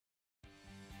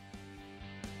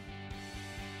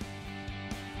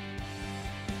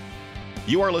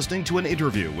You are listening to an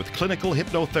interview with clinical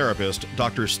hypnotherapist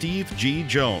Dr. Steve G.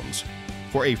 Jones.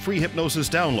 For a free hypnosis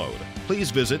download,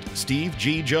 please visit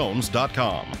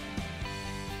stevegjones.com.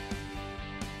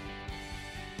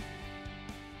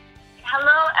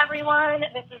 Hello, everyone.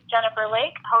 This is Jennifer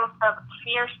Lake, host of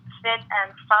Fierce, Fit,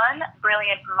 and Fun,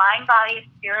 Brilliant Mind, Body,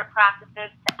 Spirit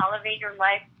Practices to Elevate Your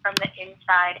Life from the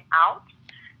Inside Out.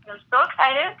 I'm so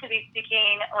excited to be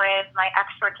speaking with my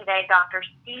expert today, Dr.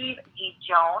 Steve G.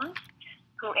 Jones,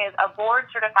 who is a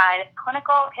board-certified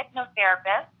clinical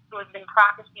hypnotherapist who has been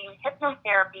practicing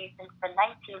hypnotherapy since the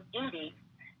 1980s.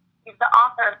 He's the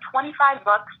author of 25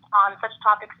 books on such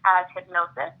topics as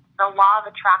hypnosis, the law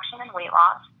of attraction and weight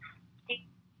loss. He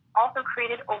also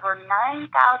created over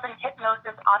 9,000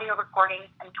 hypnosis audio recordings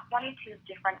and 22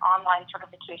 different online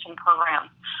certification programs,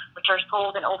 which are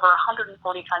sold in over 140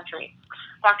 countries.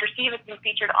 Dr. Steve has been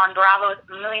featured on Bravo's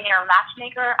Millionaire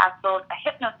Matchmaker as both a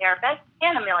hypnotherapist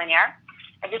and a millionaire.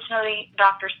 Additionally,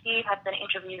 Dr. Steve has been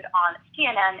interviewed on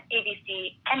CNN,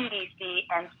 ABC, NBC,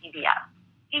 and CBS.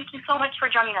 Thank you so much for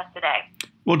joining us today.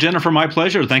 Well, Jennifer, my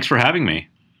pleasure. Thanks for having me.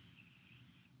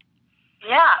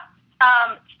 Yeah.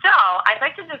 So I'd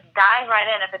like to just dive right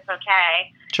in if it's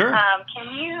okay. Sure.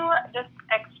 Can you just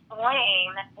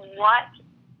explain what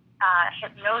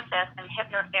hypnosis and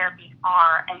hypnotherapy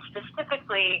are, and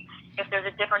specifically if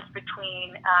there's a difference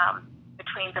between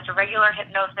just a regular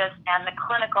hypnosis and the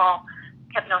clinical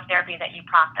hypnotherapy that you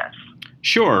practice?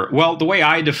 Sure. Well, the way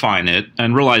I define it,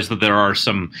 and realize that there are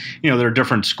some, there are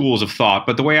different schools of thought,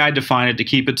 but the way I define it, to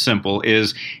keep it simple,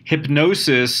 is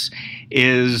hypnosis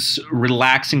is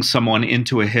relaxing someone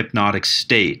into a hypnotic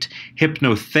state.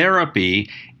 Hypnotherapy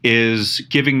is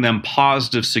giving them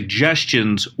positive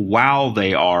suggestions while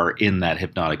they are in that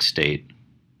hypnotic state.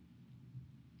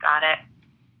 Got it.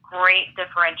 Great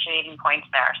differentiating points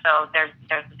there. So there's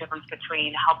a difference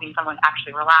between helping someone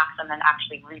actually relax and then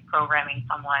actually reprogramming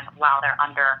someone while they're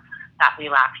under that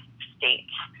relaxed state.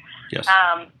 Yes.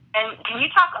 And can you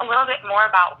talk a little bit more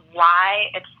about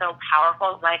why it's so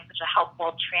powerful, like such a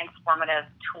helpful, transformative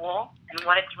tool, and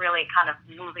what it's really kind of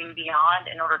moving beyond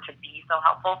in order to be so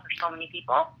helpful for so many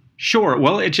people? Sure.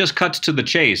 Well, it just cuts to the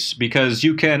chase because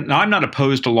now I'm not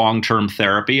opposed to long-term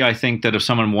therapy. I think that if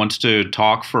someone wants to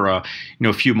talk for a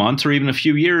few months or even a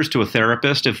few years to a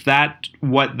therapist, if that's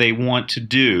what they want to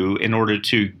do in order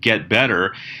to get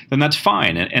better, then that's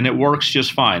fine. And it works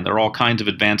just fine. There are all kinds of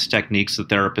advanced techniques that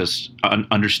therapists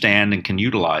understand and can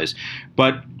utilize.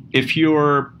 But if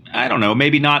you're,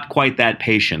 maybe not quite that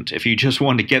patient, if you just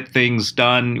want to get things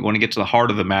done, you want to get to the heart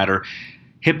of the matter,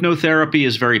 hypnotherapy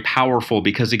is very powerful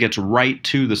because it gets right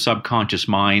to the subconscious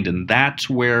mind, and that's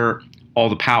where all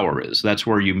the power is. That's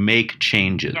where you make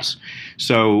changes. Yeah.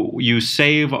 So you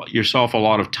save yourself a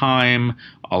lot of time,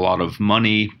 a lot of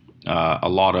money, a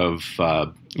lot of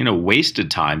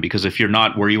wasted time, because if you're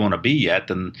not where you want to be yet,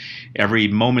 then every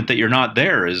moment that you're not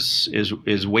there is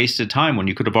wasted time when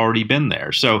you could have already been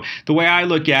there. So the way I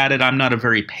look at it, I'm not a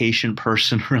very patient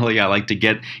person, really. I like to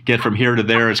get from here to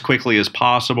there as quickly as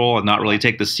possible and not really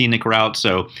take the scenic route.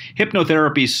 So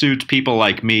hypnotherapy suits people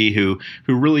like me who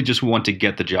really just want to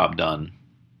get the job done.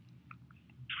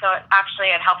 So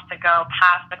it helps to go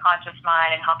past the conscious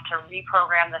mind and help to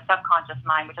reprogram the subconscious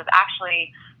mind, which is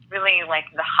actually really like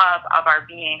the hub of our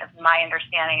being. My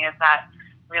understanding is that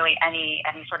really any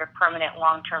sort of permanent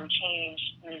long-term change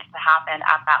needs to happen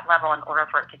at that level in order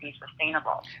for it to be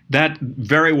sustainable. That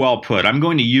very well put. I'm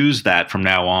going to use that from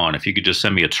now on. If you could just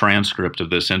send me a transcript of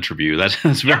this interview.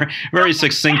 That's very, very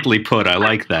succinctly put. I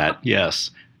like that. Yes.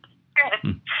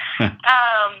 Good.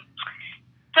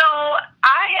 So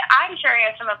I'm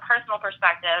curious from a personal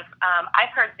perspective.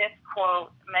 I've heard this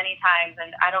quote many times,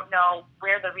 and I don't know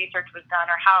where the research was done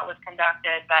or how it was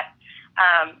conducted, but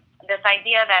this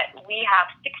idea that we have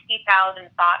 60,000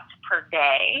 thoughts per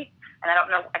day, and I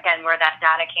don't know, again, where that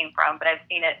data came from, but I've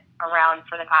seen it around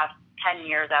for the past 10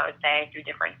 years, I would say, through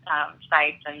different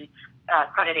sites and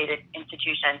accredited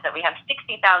institutions, that we have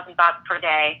 60,000 thoughts per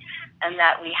day, and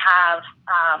that we have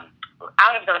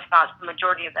out of those thoughts, the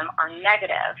majority of them are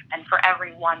negative. And for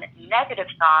every one negative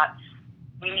thought,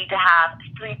 we need to have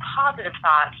 3 positive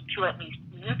thoughts to at least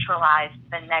neutralize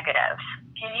the negative.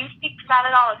 Can you speak to that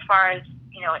at all, as far as,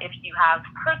 if you have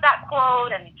heard that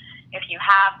quote, and if you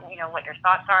have, what your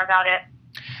thoughts are about it?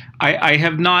 I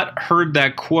have not heard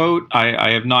that quote.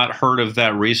 I have not heard of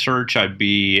that research. I'd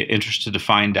be interested to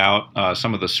find out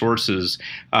some of the sources.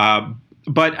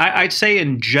 But I'd say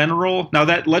in general, now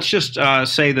that let's just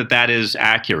say that is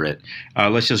accurate.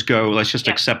 Let's just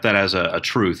accept that as a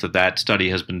truth, that study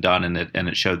has been done and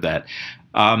it showed that.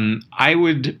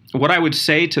 What I would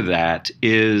say to that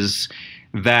is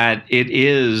that it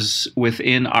is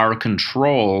within our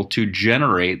control to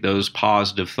generate those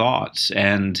positive thoughts.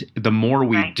 And the more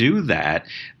we do that,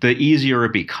 the easier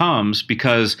it becomes,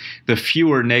 because the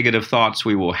fewer negative thoughts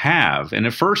we will have. And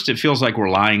at first it feels like we're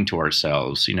lying to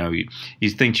ourselves. You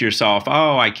think to yourself,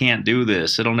 oh, I can't do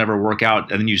this, it'll never work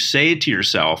out. And then you say it to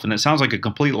yourself, and it sounds like a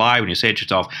complete lie when you say it to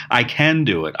yourself, I can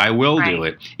do it, I will do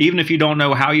it, even if you don't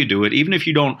know how you do it, even if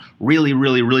you don't really,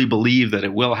 really, really believe that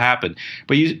it will happen.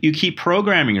 But you keep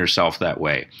programming yourself that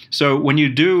way. So when you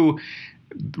do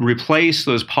replace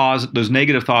those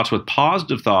negative thoughts with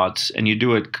positive thoughts, and you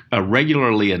do it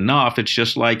regularly enough, it's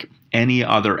just like any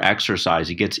other exercise.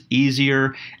 It gets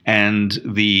easier, and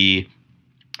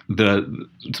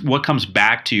what comes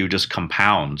back to you just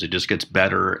compounds. It just gets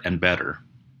better and better.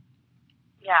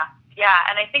 Yeah,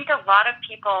 and I think a lot of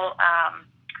people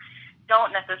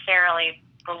don't necessarily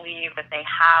believe that they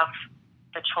have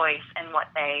the choice in what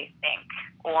they think,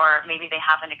 or maybe they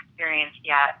haven't experienced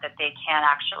yet that they can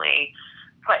actually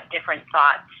put different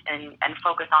thoughts and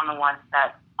focus on the ones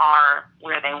that are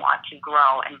where they want to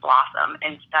grow and blossom,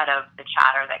 instead of the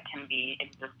chatter that can be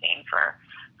existing for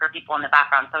people in the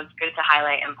background. So it's good to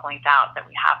highlight and point out that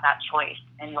we have that choice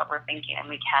in what we're thinking, and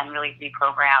we can really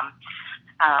reprogram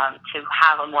to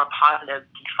have a more positive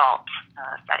default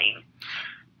setting.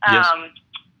 Yes.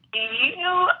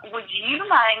 Would you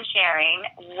mind sharing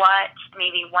what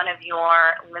maybe one of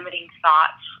your limiting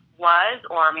thoughts was,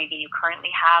 or maybe you currently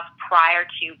have, prior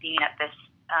to being at this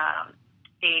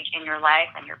stage in your life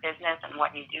and your business and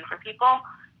what you do for people?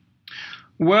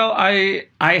 Well, I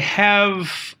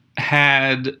have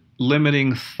had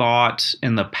limiting thoughts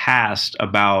in the past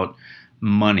about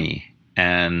money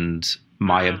and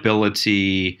my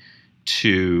ability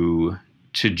to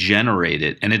generate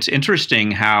it. And it's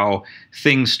interesting how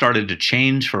things started to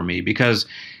change for me, because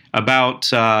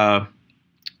about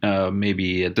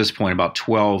maybe at this point, about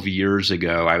 12 years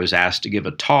ago, I was asked to give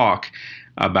a talk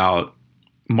about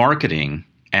marketing,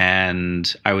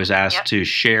 and I was asked to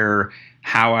share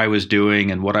how I was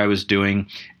doing and what I was doing.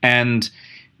 And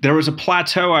there was a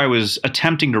plateau I was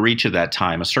attempting to reach at that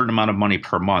time, a certain amount of money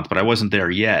per month, but I wasn't there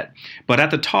yet. But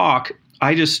at the talk,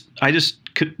 I just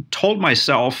told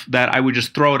myself that I would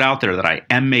just throw it out there that I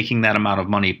am making that amount of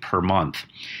money per month.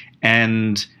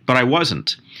 But I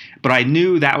wasn't. But I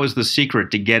knew that was the secret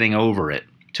to getting over it,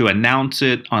 to announce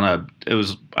it it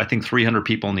was, I think, 300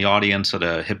 people in the audience at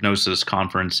a hypnosis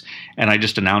conference, and I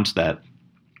just announced that.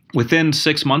 Within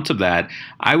 6 months of that,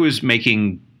 I was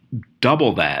making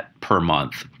double that per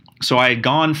month. So I had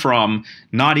gone from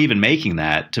not even making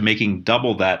that to making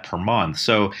double that per month.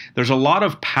 So there's a lot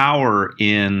of power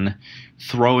in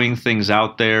throwing things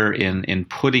out there, in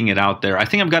putting it out there. I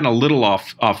think I've gotten a little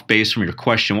off base from your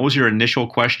question. What was your initial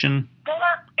question?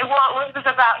 Well, it was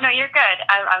about, no, you're good.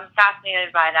 I'm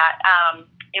fascinated by that.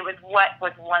 It was, what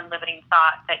was one limiting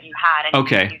thought that you had? And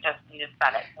okay. You just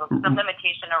said it. So the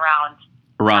limitation around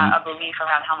a belief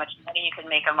around how much money you can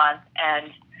make a month,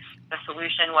 and the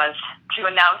solution was to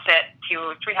announce it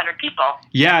to 300 people.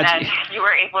 Yeah. And you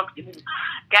were able to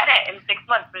get it in 6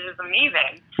 months, which is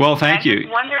amazing. Well, thank you. I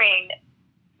was wondering,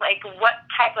 like, what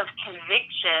type of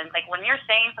conviction, like when you're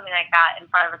saying something like that in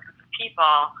front of a group of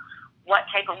people, what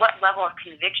level of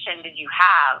conviction did you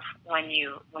have when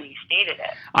you stated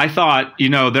it? I thought,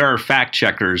 there are fact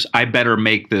checkers. I better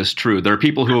make this true. There are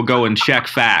people who will go and check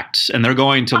facts, and they're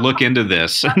going to look into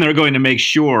this, and they're going to make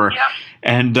sure. Yep.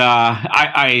 And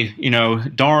I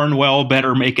darn well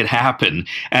better make it happen.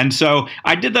 And so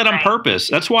I did that on purpose.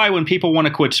 That's why when people want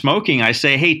to quit smoking, I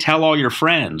say, hey, tell all your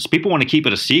friends. People want to keep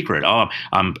it a secret. Oh,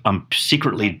 I'm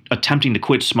secretly attempting to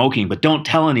quit smoking, but don't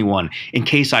tell anyone in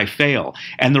case I fail.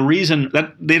 And the reason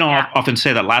that they don't often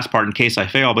say that last part, in case I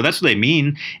fail, but that's what they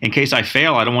mean. In case I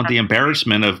fail, I don't want the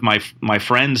embarrassment of my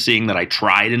friends seeing that I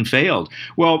tried and failed.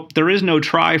 Well, there is no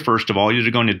try, first of all. You're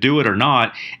either going to do it or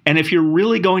not. And if you're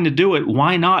really going to do it,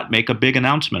 why not make a big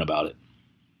announcement about it?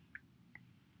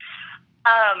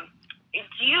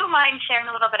 Do you mind sharing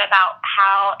a little bit about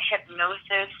how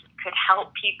hypnosis could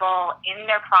help people in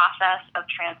their process of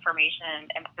transformation,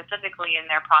 and specifically in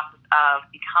their process of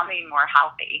becoming more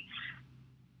healthy?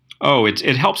 Oh, it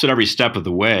helps at every step of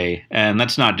the way. And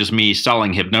that's not just me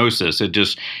selling hypnosis.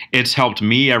 It's helped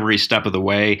me every step of the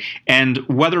way. And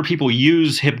whether people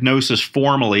use hypnosis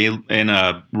formally in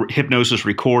a hypnosis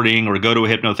recording or go to a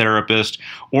hypnotherapist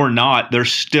or not, they're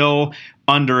still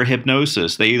under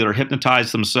hypnosis. They either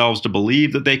hypnotize themselves to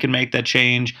believe that they can make that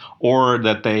change, or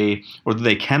that they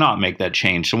cannot make that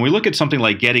change. So when we look at something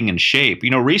like getting in shape,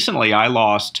 recently I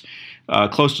lost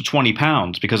close to 20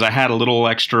 pounds because I had a little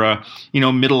extra,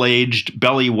 middle-aged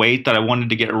belly weight that I wanted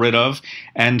to get rid of.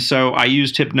 And so I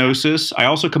used hypnosis. I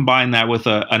also combined that with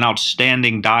an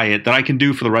outstanding diet that I can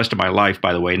do for the rest of my life,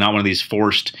 by the way, not one of these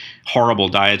forced, horrible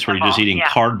diets where you're just eating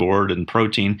cardboard and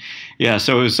protein. Yeah,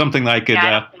 so it was something that I could...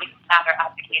 advocate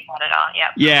that at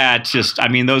all. Yeah, it's just,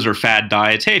 those are fad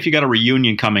diets. Hey, if you got a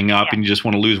reunion coming up and you just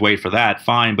want to lose weight for that,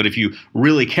 fine. But if you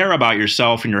really care about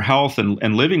yourself and your health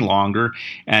and living longer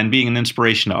and being an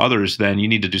inspiration to others, then you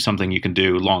need to do something you can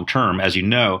do long term, as you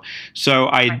know. So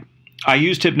I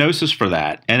used hypnosis for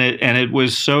that, and it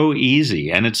was so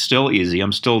easy, and it's still easy.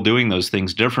 I'm still doing those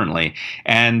things differently.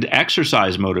 And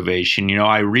exercise motivation,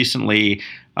 I recently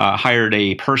hired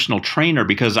a personal trainer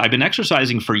because I've been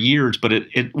exercising for years, but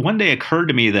it one day occurred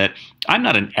to me that I'm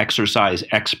not an exercise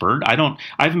expert. I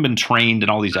haven't been trained in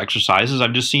all these exercises.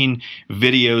 I've just seen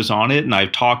videos on it, and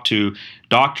I've talked to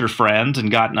doctor friends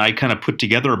and I kind of put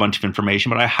together a bunch of information,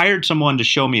 but I hired someone to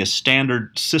show me a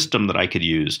standard system that I could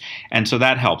use. And so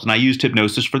that helped. And I used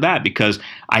hypnosis for that because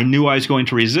I knew I was going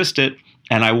to resist it,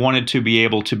 and I wanted to be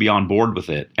able to be on board with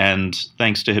it. And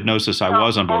thanks to hypnosis, I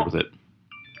was on board with it.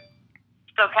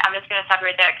 So I'm just going to stop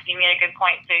right there because you made a good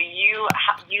point. So you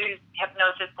use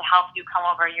hypnosis to help you come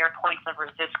over your points of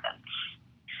resistance.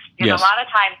 Because a lot of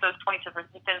times those points of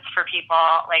resistance for people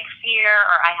like fear,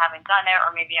 or I haven't done it,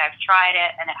 or maybe I've tried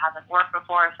it and it hasn't worked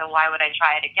before, so why would I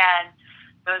try it again?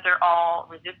 Those are all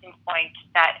resistance points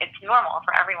that it's normal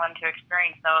for everyone to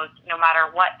experience those no matter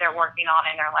what they're working on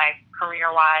in their life,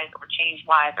 career-wise or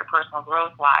change-wise or personal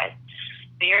growth-wise.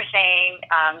 So you're saying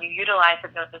you utilize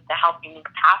hypnosis to help you move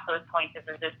past those points of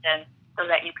resistance so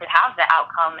that you could have the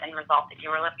outcome and result that you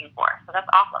were looking for. So that's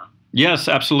awesome. Yes,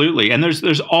 absolutely. And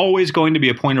there's always going to be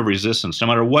a point of resistance, no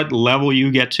matter what level you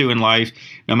get to in life,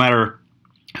 no matter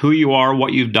who you are,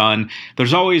 what you've done.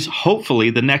 There's always,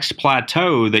 hopefully, the next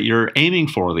plateau that you're aiming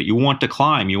for, that you want to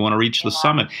climb, you want to reach the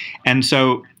summit. And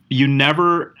so you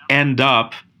never end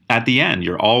up at the end.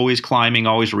 You're always climbing,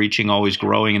 always reaching, always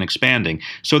growing and expanding.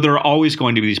 So there are always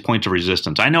going to be these points of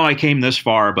resistance. I know I came this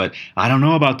far, but I don't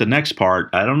know about the next part.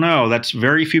 I don't know. That's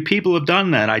very few people have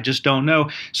done that. I just don't know.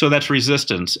 So that's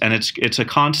resistance, and it's a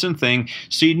constant thing.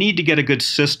 So you need to get a good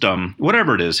system,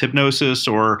 whatever it is, hypnosis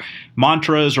or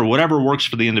mantras or whatever works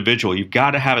for the individual. You've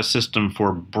got to have a system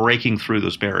for breaking through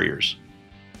those barriers.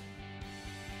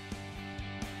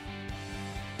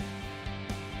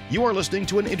 You are listening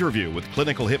to an interview with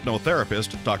clinical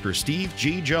hypnotherapist Dr. Steve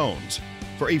G. Jones.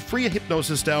 For a free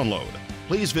hypnosis download,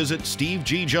 please visit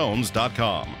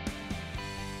stevegjones.com.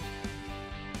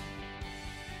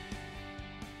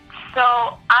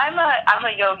 So I'm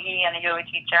a yogi and a yoga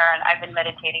teacher, and I've been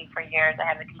meditating for years. I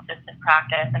have a consistent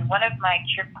practice, and one of my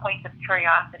points of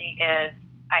curiosity is,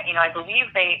 I believe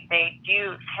they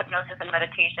do hypnosis and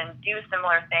meditation do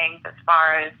similar things as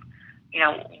far as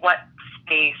what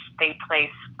space they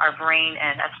place our brain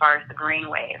in as far as the brain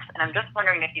waves. And I'm just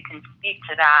wondering if you can speak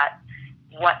to that,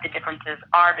 what the differences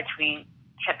are between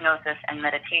hypnosis and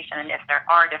meditation, and if there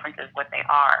are differences, what they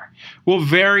are. Well,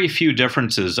 very few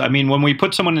differences. I mean, when we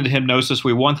put someone into hypnosis,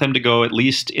 we want them to go at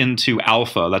least into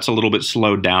alpha. That's a little bit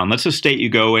slowed down. That's a state you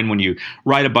go in when you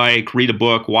ride a bike, read a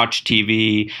book, watch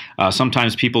TV.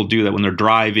 Sometimes people do that when they're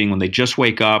driving, when they just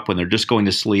wake up, when they're just going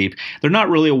to sleep. They're not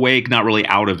really awake, not really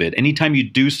out of it. Anytime you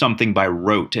do something by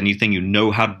rote, anything you know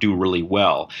how to do really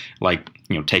well, like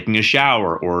taking a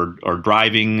shower or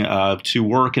driving to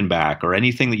work and back, or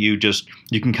anything that you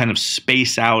can kind of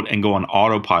space out and go on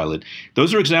autopilot.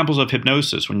 Those are examples of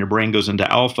hypnosis when your brain goes into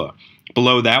alpha.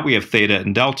 Below that, we have theta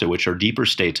and delta, which are deeper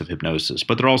states of hypnosis,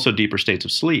 but they're also deeper states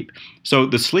of sleep. So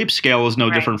the sleep scale is no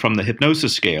different from the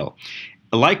hypnosis scale.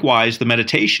 Likewise, the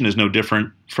meditation is no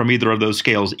different from either of those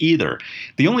scales either.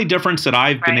 The only difference that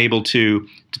I've been able to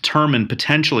determine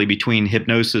potentially between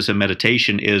hypnosis and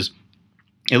meditation is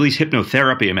at least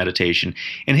hypnotherapy and meditation.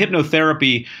 In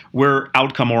hypnotherapy, we're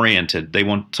outcome oriented.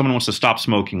 Someone wants to stop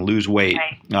smoking, lose weight,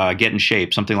 get in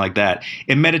shape, something like that.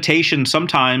 In meditation,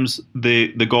 sometimes the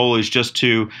goal is just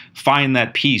to find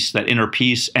that peace, that inner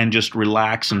peace, and just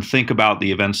relax and think about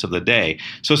the events of the day.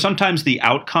 So sometimes the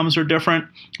outcomes are different,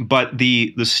 but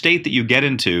the state that you get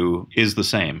into is the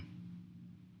same.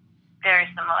 Very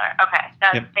similar.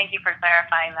 Okay. Thank you for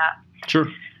clarifying that.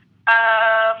 Sure.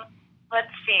 Let's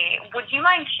see. Would you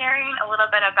mind sharing a little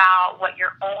bit about what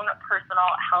your own personal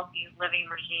healthy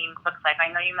living regime looks like? I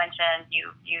know you mentioned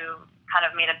you kind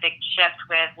of made a big shift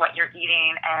with what you're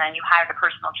eating, and you hired a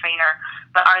personal trainer.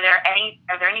 But are there any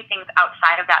things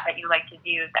outside of that you like to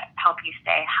do that help you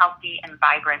stay healthy and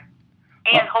vibrant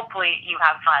and hopefully you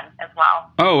have fun as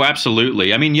well. Oh,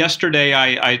 absolutely. I mean, yesterday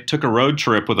I took a road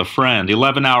trip with a friend,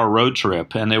 11-hour road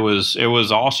trip, and it was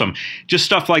awesome. Just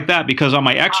stuff like that, because on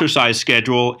my exercise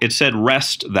schedule it said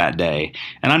rest that day,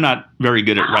 and I'm not very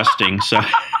good at resting, so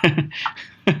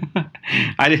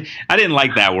I didn't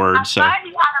like that word. I'm glad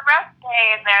you had a rest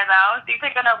day in there, though. So you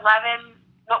took an 11.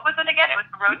 What was it again? It was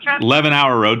a road trip?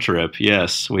 11-hour road trip.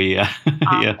 Yes, we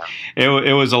awesome. yeah,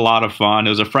 it was a lot of fun. It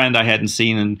was a friend I hadn't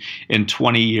seen in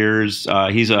 20 years.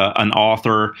 He's an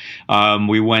author.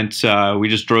 We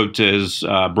just drove to his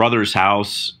brother's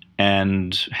house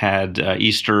and had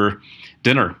Easter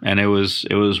dinner, and it was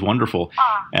wonderful.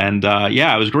 And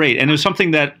yeah, it was great. And it was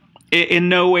something that in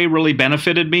no way really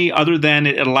benefited me, other than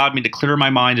it allowed me to clear my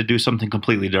mind and do something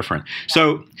completely different.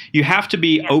 So you have to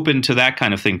be open to that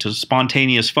kind of thing, to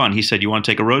spontaneous fun. He said, "You want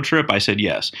to take a road trip?" I said,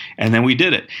 "Yes." And then we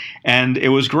did it. And it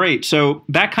was great. So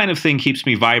that kind of thing keeps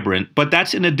me vibrant. But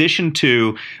that's in addition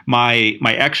to my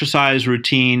exercise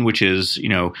routine, which is,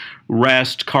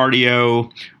 rest, cardio,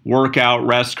 workout,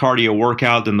 rest, cardio,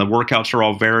 workout. Then the workouts are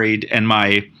all varied. And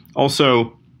my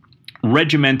also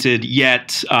regimented,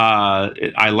 yet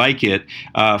I like it,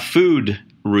 food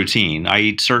routine. I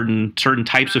eat certain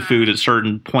types of food at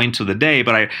certain points of the day,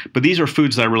 but these are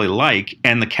foods that I really like,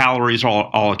 and the calories are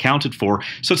all accounted for.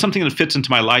 So it's something that fits into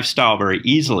my lifestyle very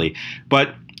easily.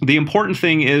 But the important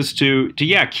thing is to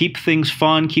keep things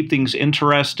fun, keep things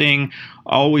interesting.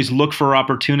 Always look for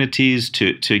opportunities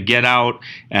to get out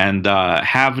and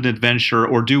have an adventure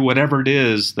or do whatever it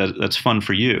is that's fun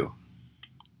for you.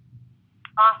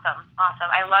 Awesome.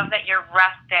 I love that your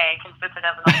rest day consisted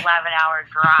of an 11-hour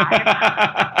drive.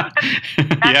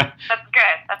 That's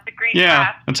good. That's a great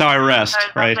rest. That's how I rest,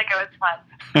 right? Sounds like it was fun.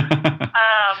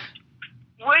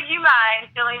 Would you mind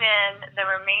filling in the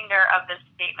remainder of this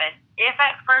statement? If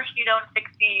at first you don't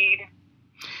succeed,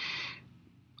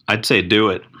 I'd say do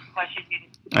it. What should you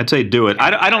do? I'd say do it.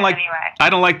 I don't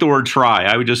like the word try.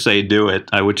 I would just say do it,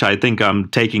 which I think I'm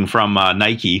taking from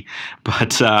Nike.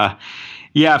 But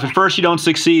yeah, if at first you don't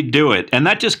succeed, do it. And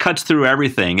that just cuts through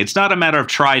everything. It's not a matter of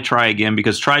try again,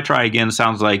 because try again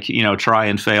sounds like, try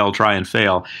and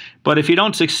fail. But if you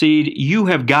don't succeed, you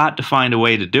have got to find a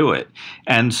way to do it.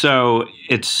 And so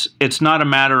it's not a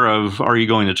matter of, are you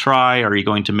going to try? Are you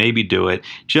going to maybe do it?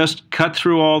 Just cut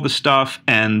through all the stuff,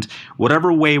 and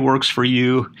whatever way works for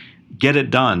you, get it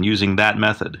done using that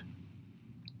method.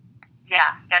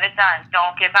 Yeah, get it done.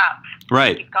 Don't give up.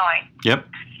 Right. Keep going. Yep.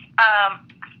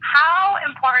 How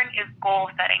important is goal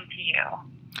setting to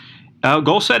you?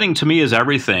 Goal setting to me is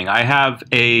everything. I have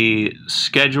a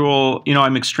schedule.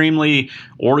 I'm extremely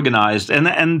organized.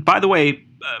 And by the way,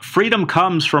 freedom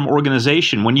comes from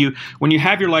organization. When you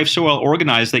have your life so well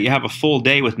organized that you have a full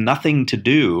day with nothing to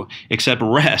do except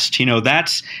rest,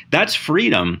 that's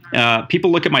freedom.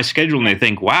 People look at my schedule and they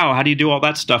think, wow, how do you do all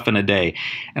that stuff in a day?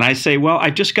 And I say, well,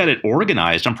 I've just got it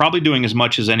organized. I'm probably doing as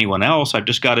much as anyone else. I've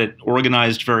just got it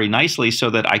organized very nicely so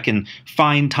that I can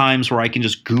find times where I can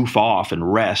just goof off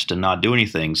and rest and not do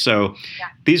anything. So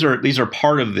these are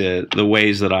part of the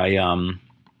ways that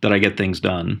I get things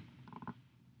done.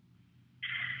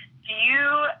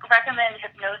 Recommend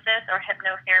hypnosis or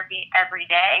hypnotherapy every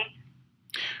day?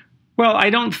 Well, I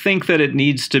don't think that it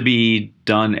needs to be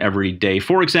done every day.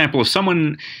 For example, if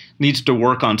someone needs to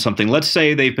work on something, let's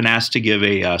say they've been asked to give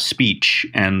a speech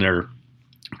and they're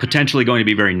potentially going to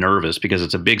be very nervous because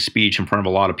it's a big speech in front of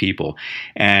a lot of people,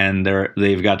 and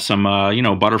they've got some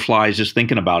butterflies just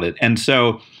thinking about it. And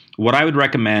so what I would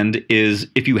recommend is,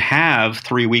 if you have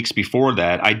 3 weeks before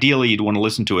that, ideally you'd want to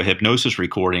listen to a hypnosis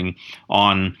recording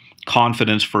on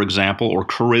confidence, for example, or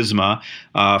charisma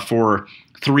for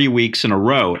 3 weeks in a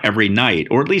row every night,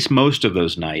 or at least most of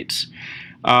those nights.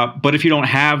 But if you don't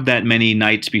have that many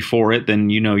nights before it, then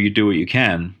you do what you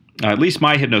can. At least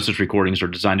my hypnosis recordings are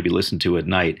designed to be listened to at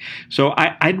night. So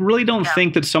I really don't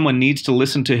think that someone needs to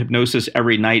listen to hypnosis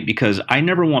every night, because I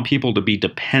never want people to be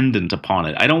dependent upon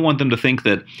it. I don't want them to think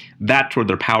that that's where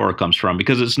their power comes from,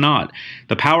 because it's not.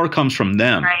 The power comes from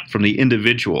them, from the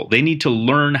individual. They need to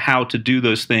learn how to do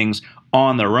those things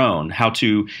on their own, how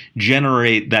to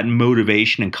generate that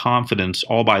motivation and confidence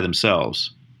all by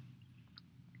themselves.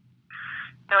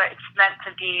 So it's meant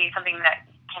to be something that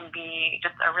can be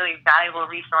just a really valuable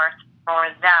resource for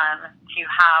them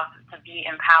to be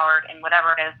empowered in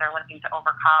whatever it is they're looking to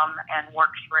overcome and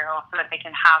work through, so that they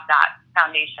can have that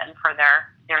foundation for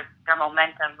their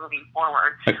momentum moving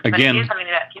forward. Again, but it is something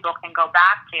that people can go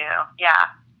back to.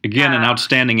 Yeah. Again, an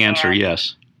outstanding answer.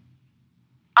 Yes.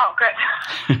 Oh, good.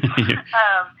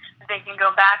 They can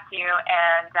go back to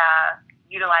and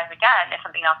utilize again if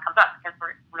something else comes up, because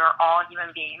we're all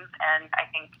human beings, and I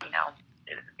think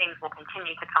things will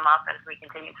continue to come up as we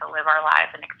continue to live our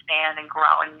lives and expand and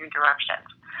grow in new directions.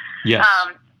 Yes.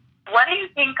 What do you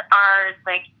think are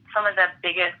like some of the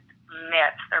biggest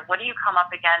myths, or what do you come up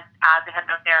against as a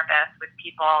hypnotherapist with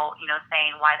people,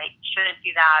 saying why they shouldn't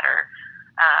do that, or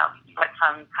what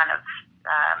some kind of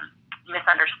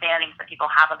misunderstandings that people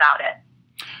have about it?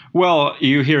 Well,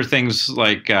 you hear things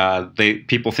like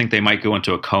people think they might go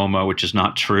into a coma, which is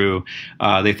not true.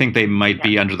 They think they might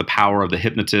be under the power of the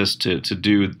hypnotist to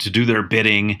do their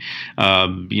bidding.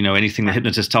 Anything the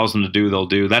hypnotist tells them to do, they'll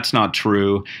do. That's not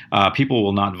true. People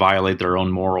will not violate their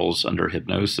own morals under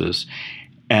hypnosis.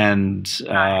 And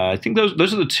I think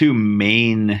those are the two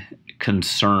main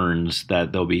concerns,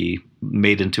 that they'll be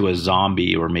made into a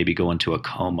zombie or maybe go into a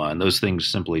coma, and those things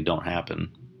simply don't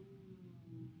happen.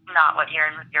 Not what you're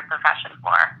in your profession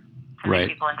for. To right.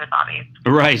 Make people into zombies.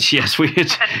 Right. Yes.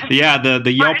 The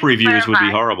Yelp reviews would be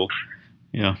horrible.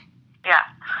 Yeah. Yeah.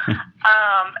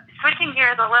 Switching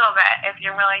gears a little bit, if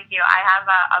you're willing to, I have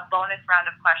a bonus round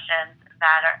of questions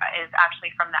that is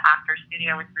actually from the Actor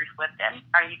Studio with Bruce Lipton.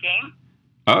 Are you game?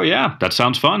 Oh yeah, that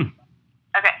sounds fun.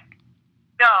 Okay.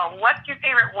 So, what's your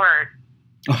favorite word?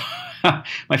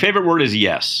 My favorite word is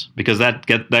yes, because that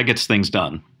gets things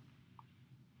done.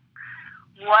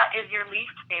 What is your least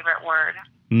favorite word?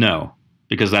 No,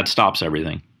 because that stops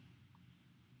everything.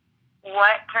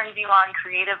 What turns you on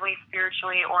creatively,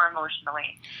 spiritually, or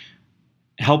emotionally?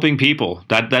 Helping people.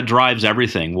 That drives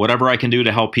everything. Whatever I can do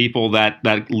to help people,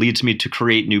 that leads me to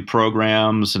create new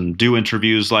programs and do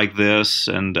interviews like this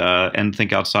and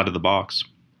think outside of the box.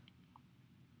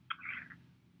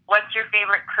 What's your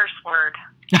favorite curse word?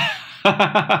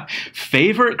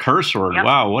 Favorite curse word? Yep.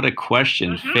 Wow, what a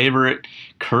question. Mm-hmm. Favorite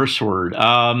curse word.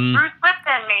 Bruce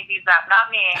Lipton made these up, not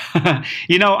me.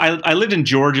 I lived in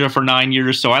Georgia for 9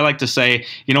 years, so I like to say,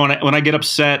 when I get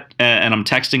upset and I'm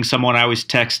texting someone, I always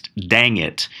text "dang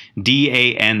it,"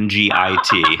 DANGIT.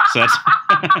 So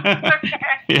that's okay.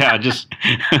 Yeah, just.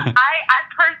 I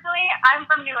personally, I'm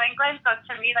from New England, so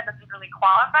to me that doesn't really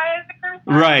qualify as a curse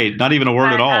word. Right, not even a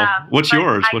word at all. What's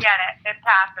yours? I get it. It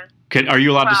passes. Are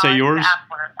you allowed to say yours? It's the F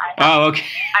word. Oh, okay.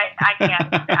 I can't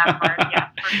say the F word, yes,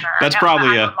 for sure. That's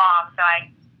probably I'm a mom, so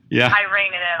I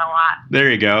rein it in a lot.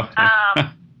 There you go.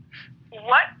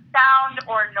 What sound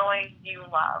or noise do you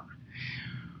love?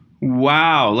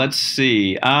 Wow, let's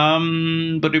see.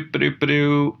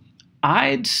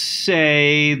 I'd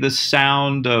say the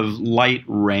sound of light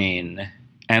rain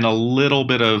and a little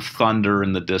bit of thunder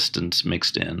in the distance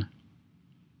mixed in.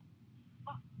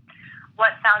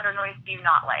 What sound or noise do you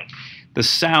not like? The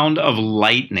sound of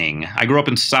lightning. I grew up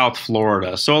in South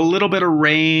Florida, so a little bit of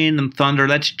rain and thunder,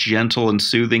 that's gentle and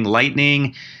soothing.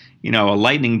 Lightning, a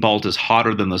lightning bolt is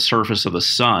hotter than the surface of the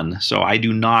sun, so I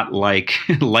do not like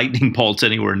lightning bolts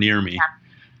anywhere near me.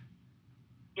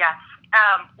 Yes.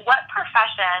 What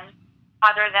profession,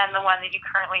 other than the one that you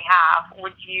currently have,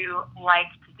 would you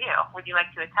like to do? Would you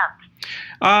like to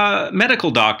attempt? Medical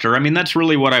doctor. I mean, that's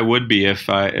really what I would be if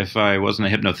I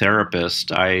wasn't a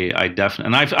hypnotherapist. I definitely,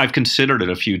 and I've considered it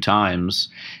a few times.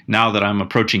 Now that I'm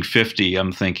approaching 50,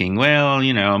 I'm thinking, well,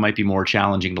 it might be more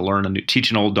challenging to teach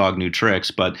an old dog new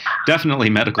tricks, but definitely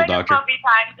medical doctor. Will be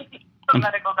time to teach a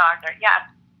medical doctor. Yes.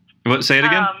 What? Say it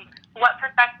again. What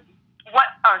profession?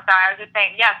 Oh, sorry. I was just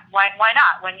saying, yes. Why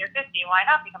not? When you're 50, why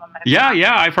not become a medical doctor?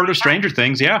 Yeah. I've heard of Stranger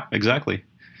Things. Yeah, exactly.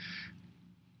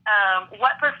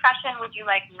 What profession would you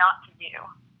like not to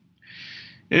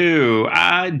do? Ooh,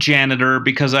 janitor,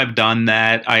 because I've done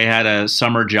that. I had a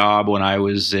summer job when I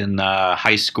was in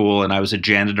high school, and I was a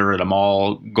janitor at a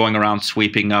mall, going around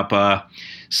sweeping up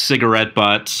cigarette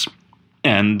butts.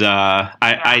 And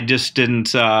I just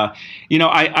didn't,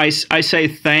 I say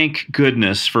thank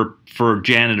goodness for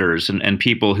janitors and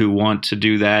people who want to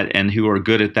do that and who are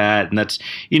good at that. And that's,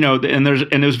 and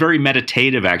it was very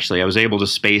meditative, actually. I was able to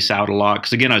space out a lot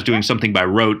because, again, I was doing something by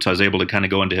rote, so I was able to kind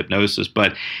of go into hypnosis.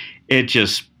 But it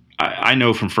just, I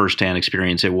know from firsthand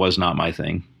experience, it was not my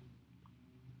thing.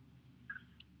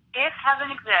 If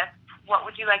heaven exists, what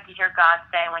would you like to hear God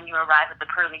say when you arrive at the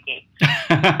pearly gates?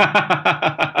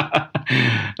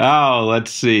 Oh,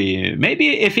 let's see.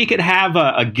 Maybe if he could have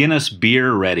a Guinness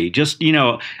beer ready, just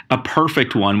a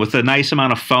perfect one with a nice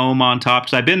amount of foam on top.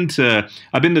 Because I've been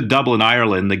to Dublin,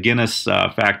 Ireland, the Guinness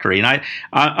factory, and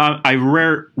I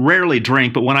rarely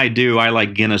drink, but when I do, I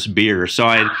like Guinness beer. So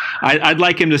I'd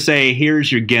like him to say,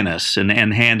 "Here's your Guinness," and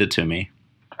hand it to me.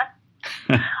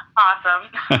 Awesome.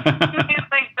 He's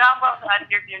like, "Job well done.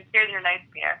 Here's your nice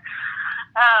beer."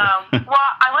 Well,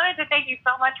 I wanted to thank you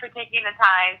so much for taking the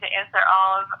time to answer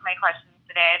all of my questions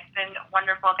today. It's been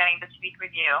wonderful getting to speak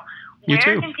with you. You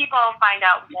Where too. can people find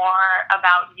out more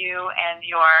about you and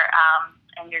your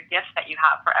and your gifts that you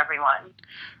have for everyone.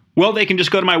 Well, they can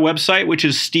just go to my website, which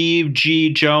is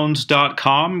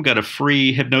stevegjones.com. Got a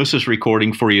free hypnosis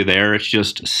recording for you there. It's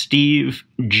just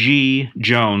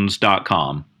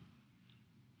stevegjones.com.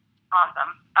 Awesome.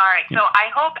 All right. So I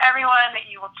hope everyone that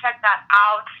you will check that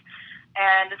out.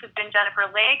 And this has been Jennifer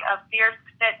Lake of Fierce,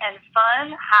 Fit, and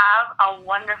Fun. Have a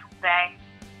wonderful day.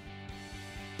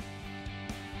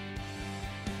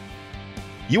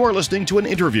 You are listening to an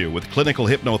interview with clinical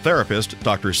hypnotherapist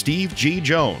Dr. Steve G.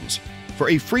 Jones. For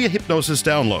a free hypnosis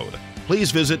download,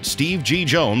 please visit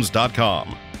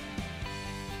stevegjones.com.